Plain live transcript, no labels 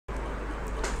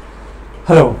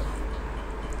Hello,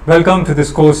 welcome to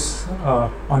this course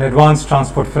on Advanced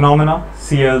Transport Phenomena,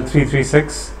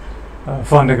 CL336,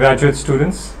 for undergraduate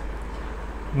students.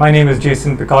 My name is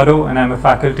Jason Picardo and I am a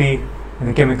faculty in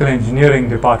the Chemical Engineering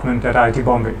Department at IIT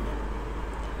Bombay.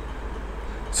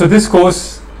 So this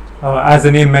course, as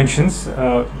the name mentions,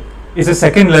 is a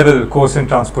second level course in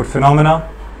transport phenomena,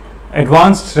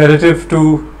 advanced relative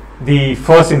to the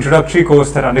first introductory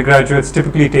course that undergraduates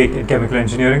typically take in chemical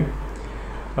engineering.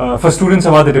 For students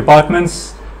of other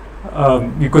departments,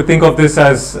 you could think of this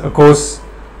as a course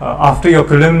after your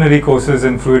preliminary courses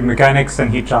in fluid mechanics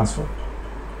and heat transfer,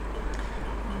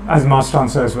 as mass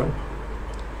transfer as well.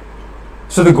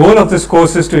 So the goal of this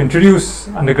course is to introduce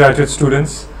undergraduate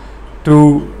students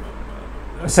to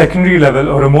a secondary level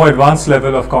or a more advanced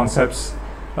level of concepts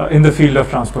in the field of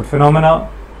transport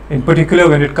phenomena, in particular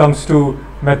when it comes to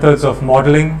methods of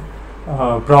modeling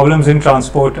problems in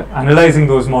transport, analyzing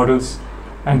those models,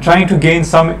 and trying to gain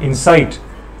some insight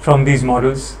from these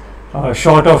models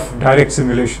short of direct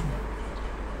simulation.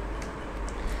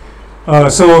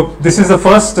 So this is the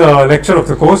first lecture of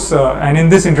the course, and in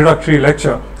this introductory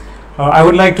lecture I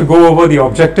would like to go over the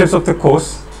objectives of the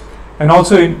course and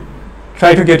also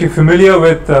try to get you familiar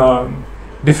with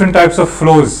different types of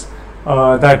flows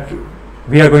that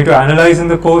we are going to analyze in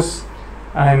the course,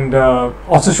 and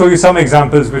also show you some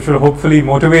examples which will hopefully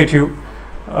motivate you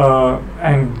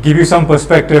and give you some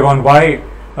perspective on why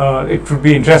it would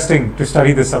be interesting to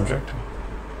study this subject.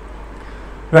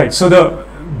 Right, so the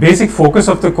basic focus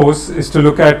of the course is to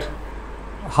look at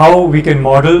how we can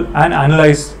model and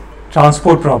analyze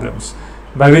transport problems,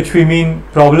 by which we mean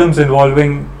problems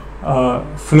involving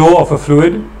flow of a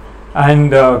fluid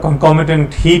and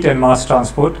concomitant heat and mass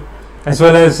transport, as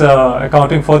well as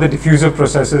accounting for the diffusive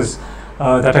processes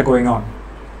that are going on.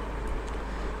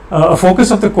 A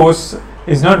focus of the course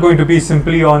is not going to be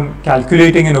simply on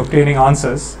calculating and obtaining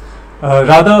answers.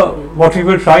 Rather, what we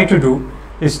will try to do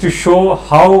is to show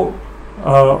how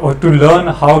or to learn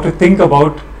how to think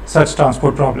about such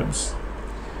transport problems.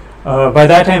 By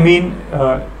that I mean,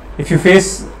 if you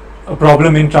face a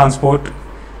problem in transport,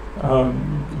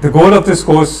 the goal of this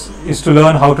course is to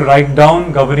learn how to write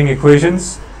down governing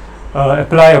equations,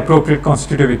 apply appropriate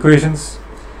constitutive equations,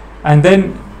 and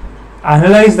then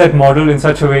analyze that model in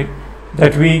such a way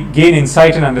that we gain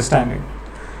insight and understanding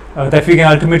that we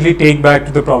can ultimately take back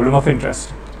to the problem of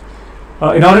interest.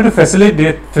 In order to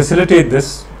facilitate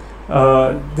this,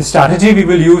 the strategy we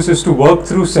will use is to work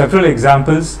through several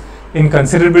examples in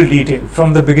considerable detail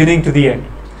from the beginning to the end,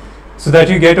 so that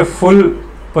you get a full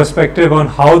perspective on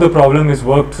how the problem is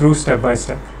worked through step by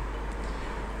step.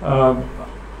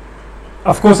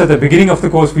 Of course, at the beginning of the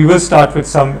course we will start with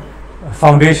some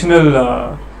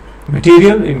foundational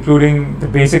material, including the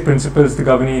basic principles, the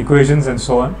governing equations, and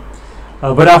so on.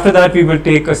 But after that we will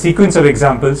take a sequence of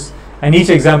examples, and each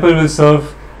example will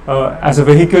serve as a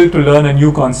vehicle to learn a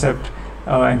new concept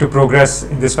and to progress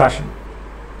in this fashion.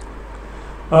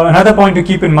 Another point to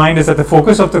keep in mind is that the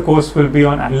focus of the course will be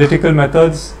on analytical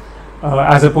methods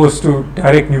as opposed to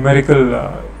direct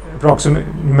numerical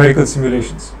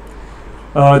simulations.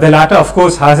 The latter, of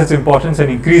course, has its importance, and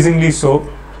increasingly so.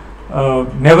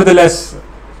 Nevertheless,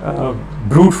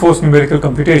 brute force numerical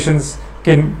computations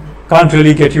can't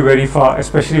really get you very far,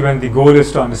 especially when the goal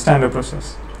is to understand a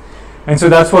process. And so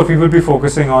that's what we will be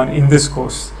focusing on in this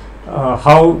course,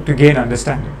 how to gain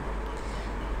understanding.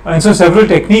 And so several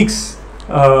techniques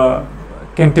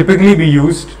can typically be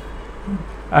used,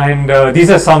 and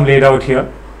these are some laid out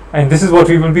here, and this is what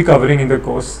we will be covering in the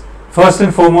course. First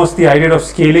and foremost, the idea of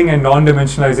scaling and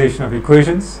non-dimensionalization of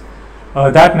equations.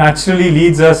 That naturally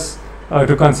leads us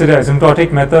to consider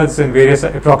asymptotic methods and various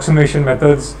approximation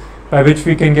methods by which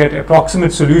we can get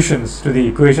approximate solutions to the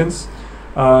equations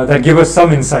that give us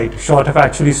some insight short of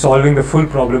actually solving the full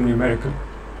problem numerically.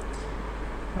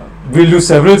 We'll do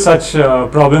several such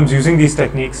problems using these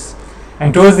techniques,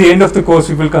 and towards the end of the course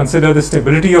we will consider the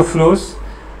stability of flows.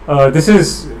 This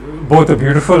is both a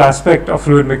beautiful aspect of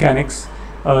fluid mechanics,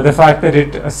 the fact that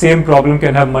a same problem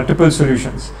can have multiple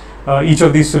solutions, each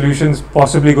of these solutions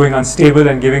possibly going unstable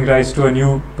and giving rise to a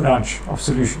new branch of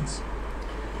solutions.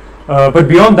 But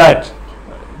beyond that,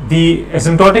 the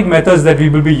asymptotic methods that we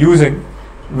will be using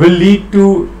will lead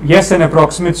to, yes, an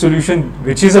approximate solution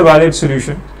which is a valid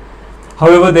solution.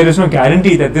 However, there is no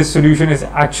guarantee that this solution is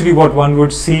actually what one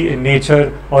would see in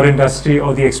nature or industry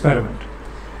or the experiment,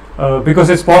 because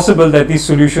it's possible that these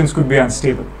solutions could be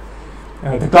unstable.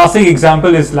 The classic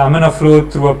example is laminar flow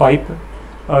through a pipe.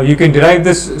 You can derive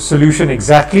this solution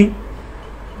exactly,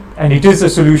 and it is a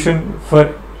solution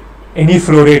for any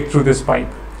flow rate through this pipe.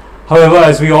 However,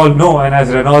 as we all know, and as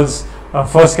Reynolds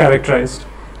first characterized,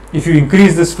 if you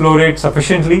increase this flow rate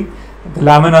sufficiently, the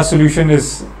laminar solution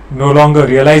is no longer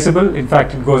realizable. In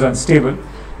fact, it goes unstable.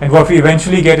 And what we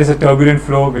eventually get is a turbulent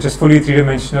flow which is fully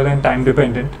three-dimensional and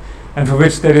time-dependent, and for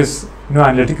which there is no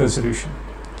analytical solution.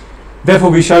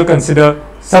 Therefore, we shall consider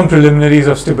some preliminaries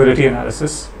of stability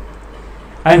analysis.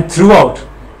 And throughout,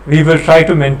 we will try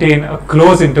to maintain a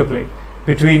close interplay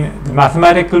between the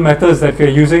mathematical methods that we are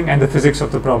using and the physics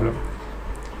of the problem.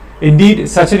 Indeed,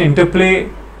 such an interplay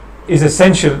is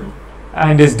essential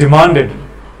and is demanded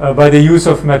by the use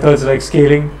of methods like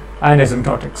scaling and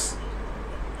asymptotics.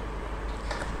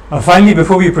 Finally,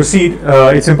 before we proceed,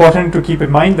 it's important to keep in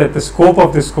mind that the scope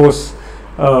of this course,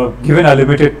 given our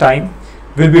limited time,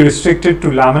 will be restricted to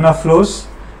laminar flows.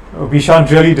 We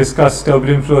shan't really discuss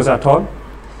turbulent flows at all.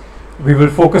 We will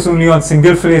focus only on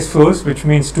single phase flows, which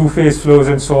means two-phase flows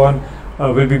and so on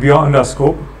will be beyond our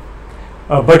scope.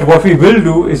 But what we will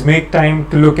do is make time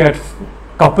to look at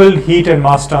coupled heat and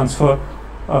mass transfer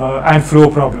and flow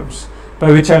problems,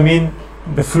 by which I mean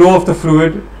the flow of the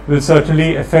fluid will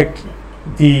certainly affect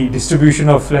the distribution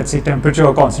of, let's say, temperature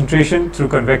or concentration through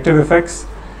convective effects,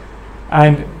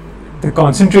 and the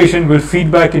concentration will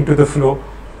feed back into the flow,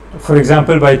 for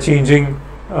example, by changing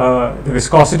the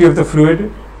viscosity of the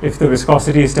fluid if the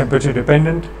viscosity is temperature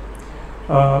dependent,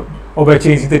 or by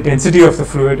changing the density of the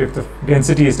fluid if the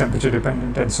density is temperature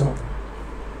dependent, and so on.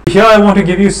 Here I want to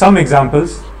give you some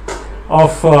examples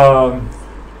of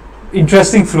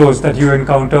interesting flows that you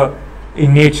encounter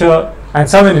in nature and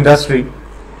some in industry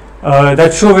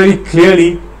that show very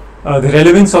clearly the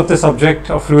relevance of the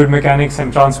subject of fluid mechanics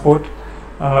and transport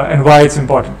and why it's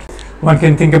important. One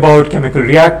can think about chemical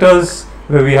reactors,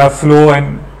 where we have flow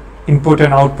and input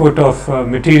and output of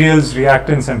materials,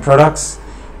 reactants and products.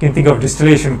 You can think of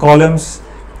distillation columns.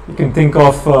 You can think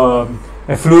of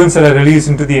effluents that are released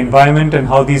into the environment and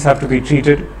how these have to be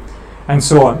treated, and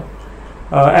so on.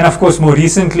 And of course, more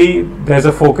recently, there's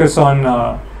a focus on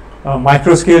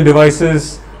microscale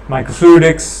devices,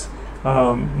 microfluidics,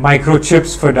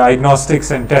 microchips for diagnostics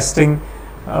and testing,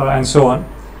 and so on.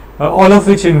 All of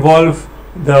which involve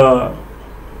the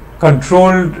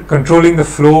controlling the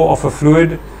flow of a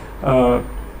fluid,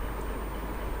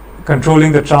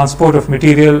 controlling the transport of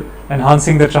material,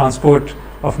 enhancing the transport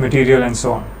of material, and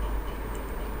so on.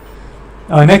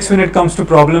 Next, when it comes to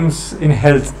problems in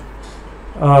health,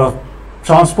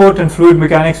 transport and fluid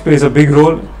mechanics plays a big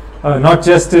role, not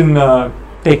just in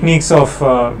techniques of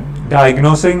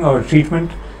diagnosing or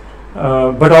treatment,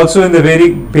 but also in the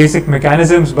very basic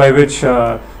mechanisms by which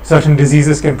certain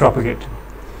diseases can propagate.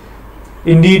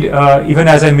 Indeed, even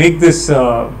as I make this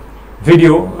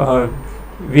video,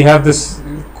 we have this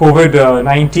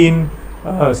COVID-19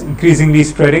 increasingly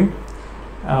spreading,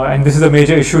 and this is a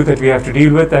major issue that we have to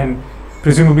deal with, and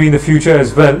presumably in the future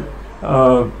as well,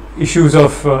 issues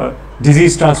of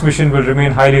disease transmission will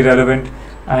remain highly relevant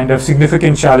and a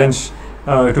significant challenge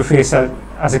to face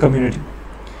as a community.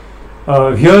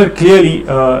 Here clearly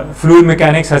fluid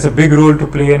mechanics has a big role to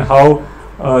play in how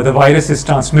the virus is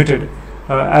transmitted,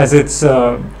 as it's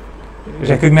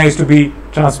recognized to be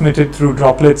transmitted through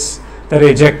droplets that are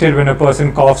ejected when a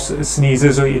person coughs,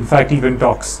 sneezes, or in fact even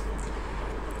talks.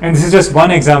 And this is just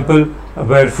one example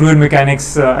where fluid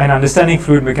mechanics and understanding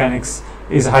fluid mechanics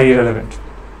is highly relevant.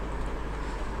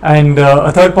 And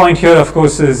a third point here, of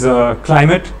course, is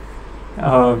climate,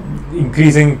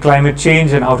 increasing climate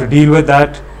change and how to deal with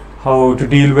that, how to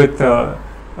deal with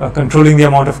controlling the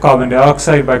amount of carbon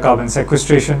dioxide by carbon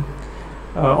sequestration.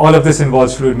 All of this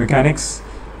involves fluid mechanics.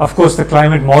 Of course, the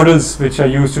climate models which are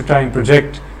used to try and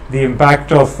project the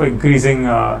impact of increasing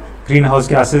greenhouse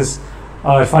gases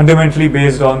are fundamentally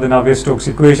based on the Navier-Stokes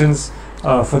equations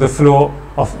for the flow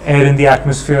of air in the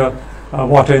atmosphere,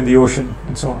 water in the ocean,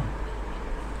 and so on.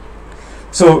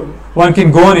 So one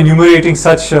can go on enumerating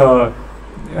such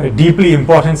deeply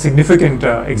important, significant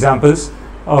examples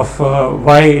of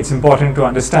why it's important to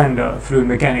understand fluid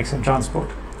mechanics and transport.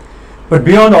 But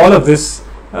beyond all of this,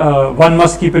 one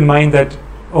must keep in mind that,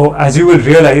 as you will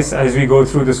realize as we go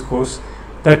through this course,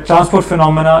 that transport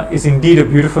phenomena is indeed a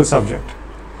beautiful subject.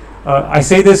 I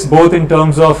say this both in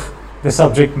terms of the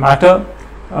subject matter,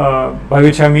 by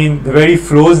which I mean the very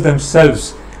flows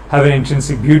themselves have an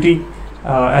intrinsic beauty.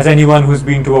 As anyone who's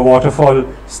been to a waterfall,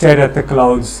 stared at the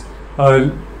clouds,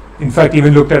 in fact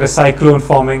even looked at a cyclone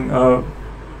forming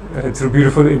through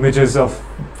beautiful images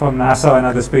from NASA and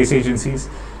other space agencies,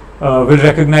 will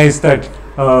recognize that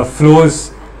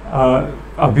flows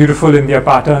are beautiful in their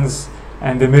patterns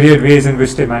and the myriad ways in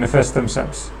which they manifest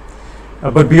themselves.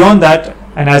 But beyond that,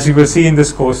 and as you will see in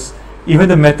this course, even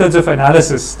the methods of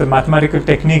analysis, the mathematical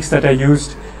techniques that are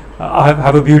used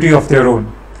have a beauty of their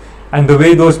own. And the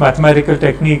way those mathematical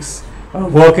techniques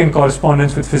work in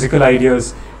correspondence with physical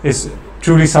ideas is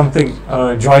truly something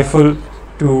joyful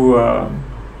to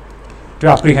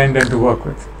apprehend and to work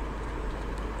with.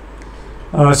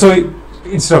 So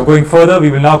instead of going further,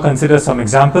 we will now consider some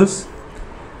examples,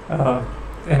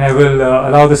 and I will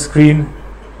allow the screen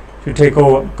to take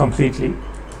over completely.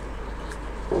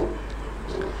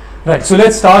 Right, so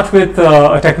let's start with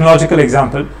a technological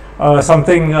example,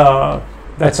 something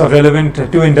that's relevant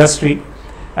to industry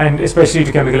and especially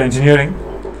to chemical engineering.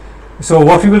 So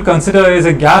what we will consider is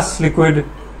a gas liquid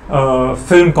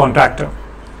film contractor.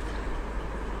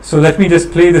 So let me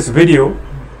just play this video.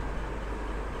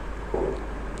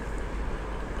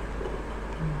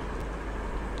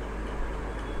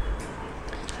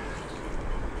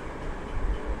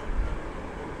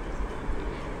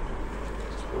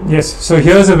 Yes, so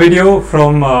here's a video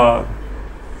from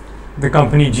the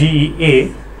company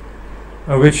GEA,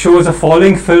 which shows a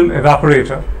falling film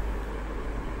evaporator.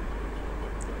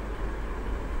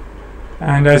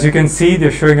 And as you can see,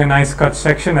 they're showing a nice cut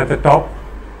section at the top.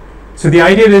 So the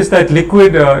idea is that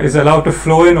liquid is allowed to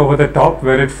flow in over the top,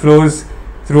 where it flows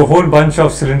through a whole bunch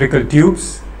of cylindrical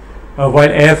tubes, while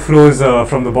air flows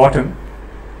from the bottom.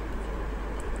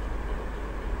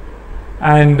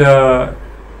 And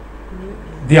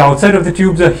the outside of the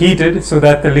tubes are heated so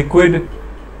that the liquid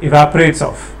evaporates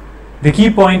off. The key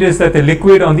point is that the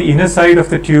liquid on the inner side of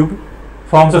the tube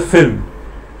forms a film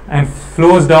and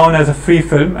flows down as a free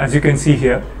film, as you can see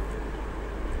here.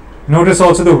 Notice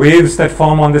also the waves that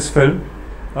form on this film.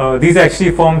 These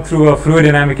actually form through a fluid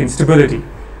dynamic instability,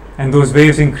 and those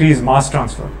waves increase mass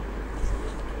transfer.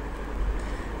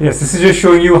 Yes, this is just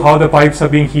showing you how the pipes are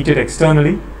being heated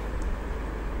externally,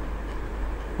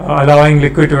 allowing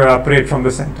liquid to evaporate from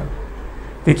the center.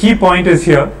 The key point is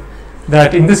here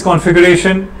that in this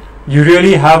configuration you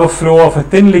really have a flow of a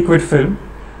thin liquid film.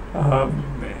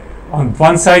 On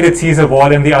one side it sees a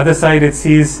wall, and the other side it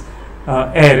sees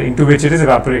air into which it is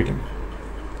evaporating.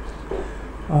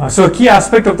 So a key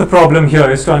aspect of the problem here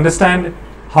is to understand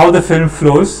how the film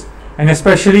flows, and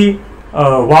especially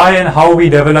why and how we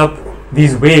develop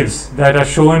these waves that are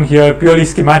shown here purely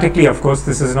schematically. Of course,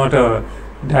 this is not a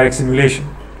direct simulation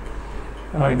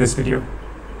in this video.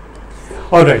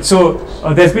 Alright, so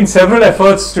there's been several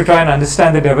efforts to try and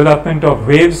understand the development of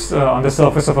waves on the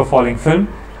surface of a falling film,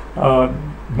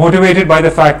 motivated by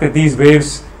the fact that these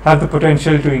waves have the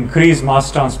potential to increase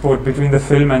mass transport between the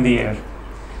film and the air.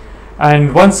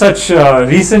 And one such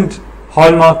recent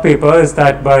hallmark paper is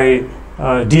that by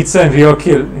Dept and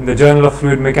Ryokil in the Journal of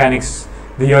Fluid Mechanics,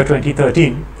 the year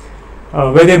 2013,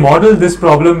 where they modeled this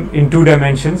problem in 2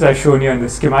 dimensions as shown here in the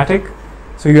schematic.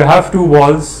 So you have 2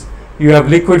 walls, you have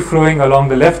liquid flowing along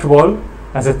the left wall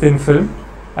as a thin film,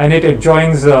 and it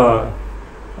adjoins air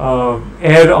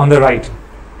on the right.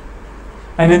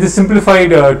 And in the simplified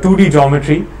 2D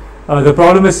geometry, the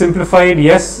problem is simplified,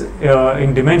 yes,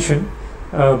 in dimension,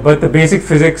 but the basic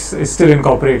physics is still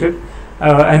incorporated.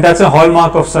 And that's a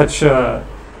hallmark of such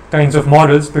kinds of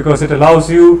models, because it allows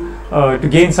you to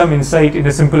gain some insight in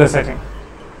a simpler setting.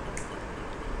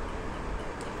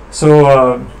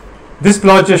 So this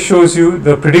plot just shows you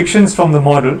the predictions from the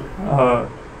model,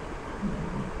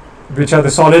 which are the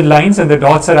solid lines, and the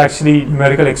dots are actually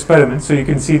numerical experiments, so you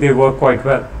can see they work quite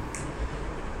well.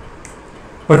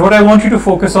 But what I want you to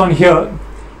focus on here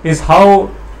is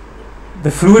how the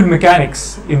fluid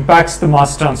mechanics impacts the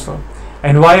mass transfer,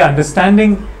 and why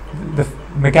understanding the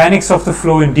mechanics of the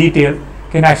flow in detail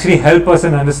can actually help us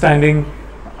in understanding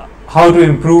how to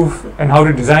improve and how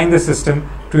to design the system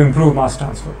to improve mass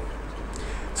transfer.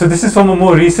 So this is from a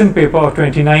more recent paper of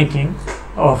 2019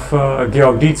 of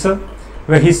Georg Dietzer,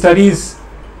 where he studies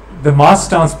the mass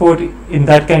transport in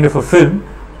that kind of a film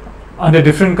under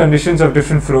different conditions of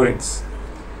different flow rates.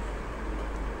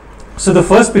 So the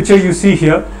first picture you see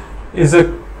here is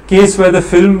a case where the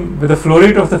flow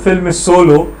rate of the film is so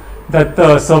low that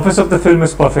the surface of the film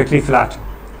is perfectly flat.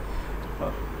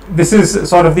 This is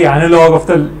sort of the analog of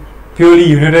the purely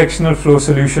unidirectional flow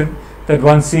solution that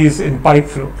one sees in pipe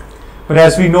flow. But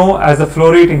as we know, as the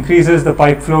flow rate increases, the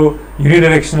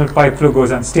unidirectional pipe flow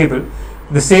goes unstable.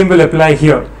 The same will apply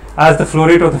here. As the flow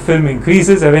rate of the film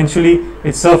increases, eventually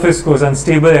its surface goes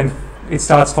unstable and it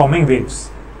starts forming waves.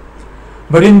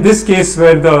 But in this case,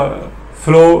 where the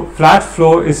flat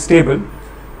flow is stable,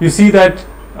 you see that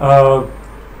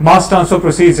mass transfer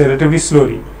proceeds relatively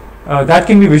slowly. That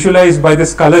can be visualized by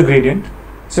this color gradient.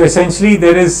 So essentially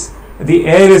the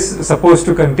air is supposed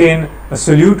to contain a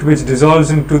solute which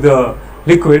dissolves into the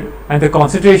liquid, and the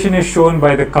concentration is shown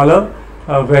by the color,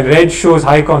 where red shows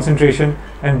high concentration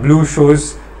and blue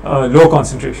shows low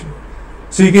concentration.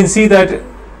 So you can see that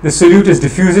the solute is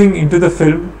diffusing into the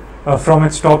film from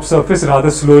its top surface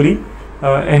rather slowly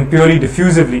and purely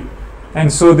diffusively,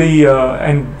 and so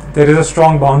there is a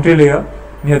strong boundary layer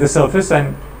near the surface,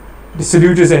 and the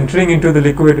solute is entering into the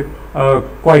liquid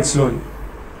quite slowly.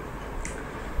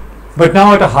 But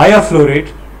now at a higher flow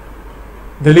rate,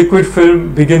 the liquid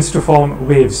film begins to form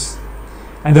waves,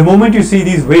 and the moment you see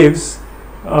these waves,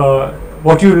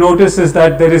 what you notice is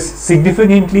that there is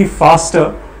significantly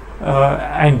faster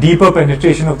and deeper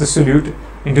penetration of the solute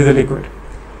into the liquid.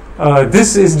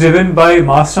 This is driven by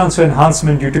mass transfer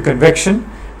enhancement due to convection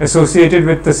associated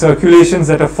with the circulations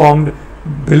that are formed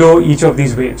below each of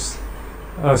these waves.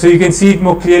 So you can see it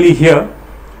more clearly here.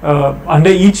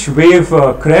 Under each wave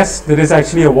crest there is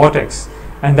actually a vortex,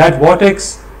 and that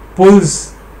vortex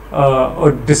pulls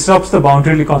or disrupts the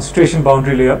concentration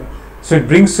boundary layer. So it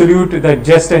brings solute that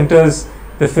just enters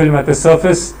the film at the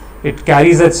surface. It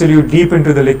carries that solute deep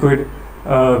into the liquid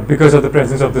because of the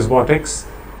presence of this vortex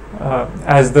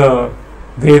as the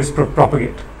waves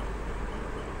propagate.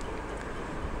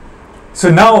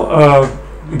 So now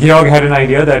Georg had an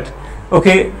idea that,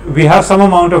 okay, we have some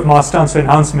amount of mass transfer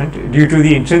enhancement due to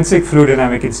the intrinsic fluid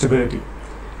dynamic instability.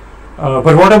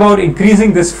 But what about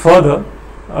increasing this further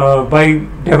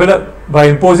by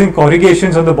imposing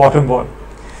corrugations on the bottom wall?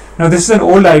 Now this is an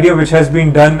old idea which has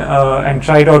been done and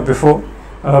tried out before,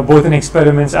 both in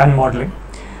experiments and modeling.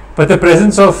 But the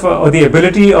presence of or the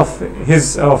ability of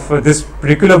this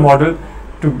particular model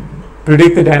to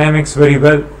predict the dynamics very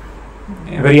well,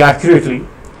 very accurately,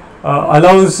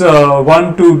 allows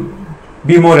one to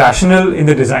be more rational in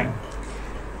the design.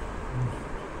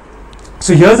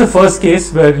 So here's the first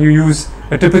case where you use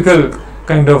a typical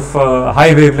kind of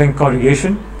high wavelength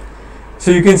corrugation.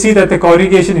 So you can see that the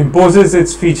corrugation imposes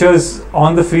its features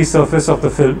on the free surface of the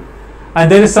film,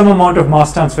 and there is some amount of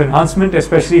mass transfer enhancement,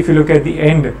 especially if you look at the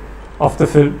end of the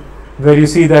film, where you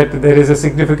see that there is a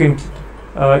significant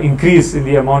increase in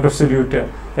the amount of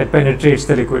solute that penetrates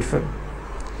the liquid film.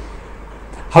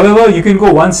 However, you can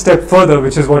go one step further,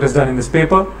 which is what is done in this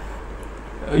paper.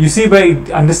 You see, by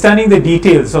understanding the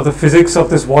details of the physics of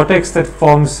this vortex that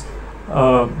forms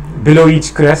below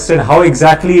each crest and how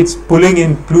exactly it's pulling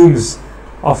in plumes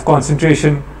of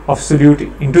concentration of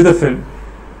solute into the film,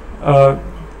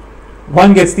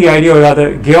 one gets the idea, or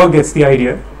rather Georg gets the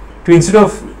idea, to instead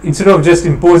of just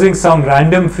imposing some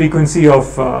random frequency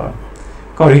of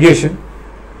corrugation,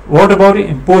 what about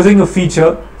imposing a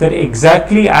feature that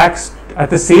exactly acts at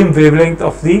the same wavelength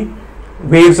of the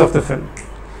waves of the film?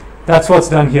 That's what's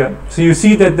done here. So you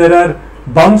see that there are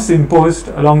bumps imposed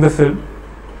along the film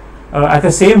at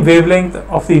the same wavelength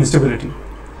of the instability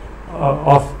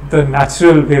of the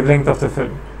natural wavelength of the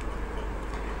film.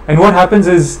 And what happens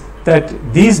is that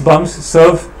these bumps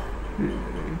serve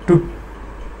to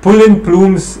pull in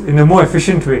plumes in a more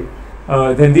efficient way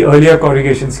than the earlier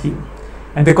corrugation scheme.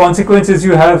 And the consequence is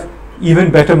you have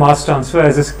even better mass transfer,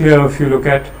 as is clear if you look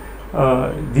at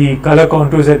the color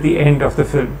contours at the end of the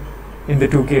film in the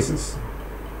two cases.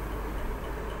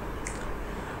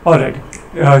 Alright,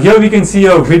 here we can see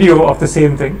a video of the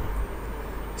same thing.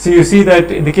 So you see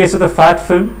that in the case of the fat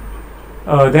film,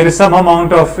 there is some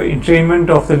amount of entrainment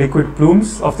of the liquid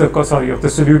plumes, of the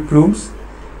solute plumes,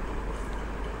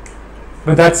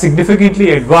 but that's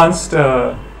significantly advanced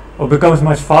or becomes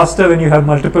much faster when you have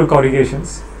multiple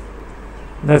corrugations.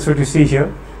 That's what you see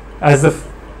here. As the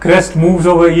crest moves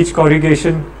over each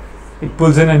corrugation, it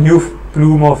pulls in a new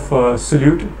plume of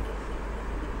solute.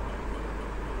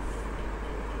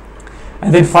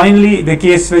 And then finally, the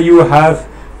case where you have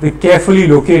the carefully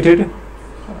located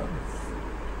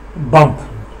bump.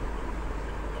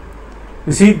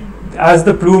 You see, as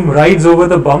the plume rides over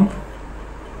the bump,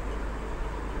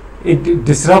 it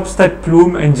disrupts that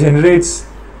plume and generates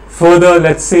further,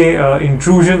 let's say,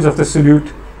 intrusions of the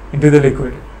solute into the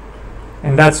liquid.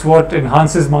 And that's what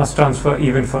enhances mass transfer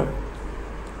even further.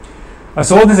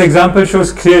 So what this example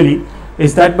shows clearly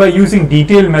is that by using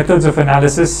detailed methods of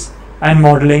analysis and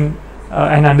modeling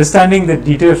and understanding the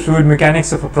detailed fluid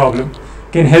mechanics of a problem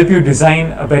can help you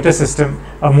design a better system,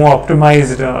 a more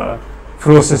optimized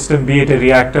flow system, be it a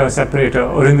reactor, separator,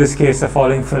 or in this case a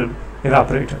falling film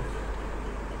evaporator.